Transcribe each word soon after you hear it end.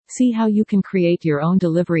See how you can create your own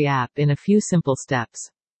delivery app in a few simple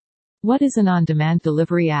steps. What is an on-demand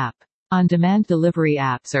delivery app? On-demand delivery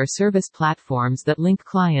apps are service platforms that link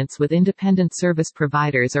clients with independent service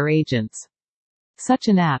providers or agents. Such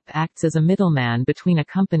an app acts as a middleman between a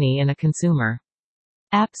company and a consumer.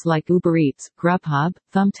 Apps like Uber Eats, Grubhub,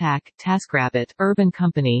 Thumbtack, TaskRabbit, Urban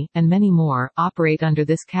Company, and many more, operate under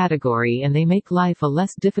this category, and they make life a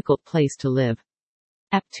less difficult place to live.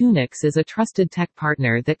 Apptunix is a trusted tech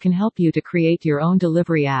partner that can help you to create your own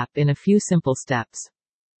delivery app in a few simple steps.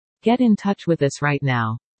 Get in touch with us right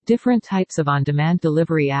now. Different types of on-demand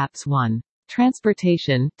delivery apps. 1.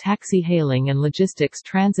 Transportation, taxi hailing and logistics.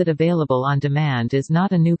 Transit available on demand is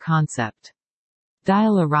not a new concept.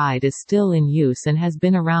 Dial a Ride is still in use and has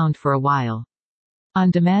been around for a while.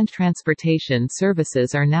 On-demand transportation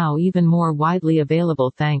services are now even more widely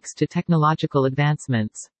available thanks to technological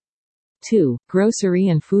advancements. 2. Grocery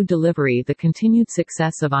and food delivery. The continued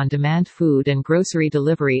success of on-demand food and grocery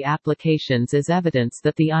delivery applications is evidence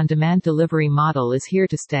that the on-demand delivery model is here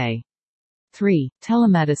to stay. 3.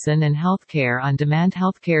 Telemedicine and healthcare. On-demand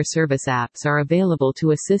healthcare service apps are available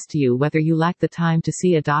to assist you whether you lack the time to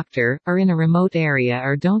see a doctor, are in a remote area,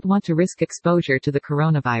 or don't want to risk exposure to the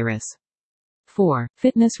coronavirus. 4.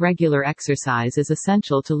 Fitness. Regular exercise is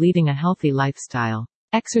essential to leading a healthy lifestyle.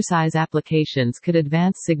 Exercise applications could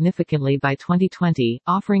advance significantly by 2020,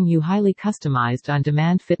 offering you highly customized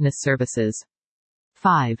on-demand fitness services.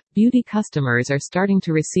 5. Beauty. Customers are starting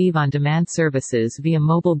to receive on-demand services via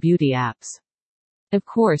mobile beauty apps. Of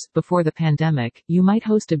course, before the pandemic, you might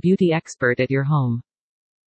host a beauty expert at your home.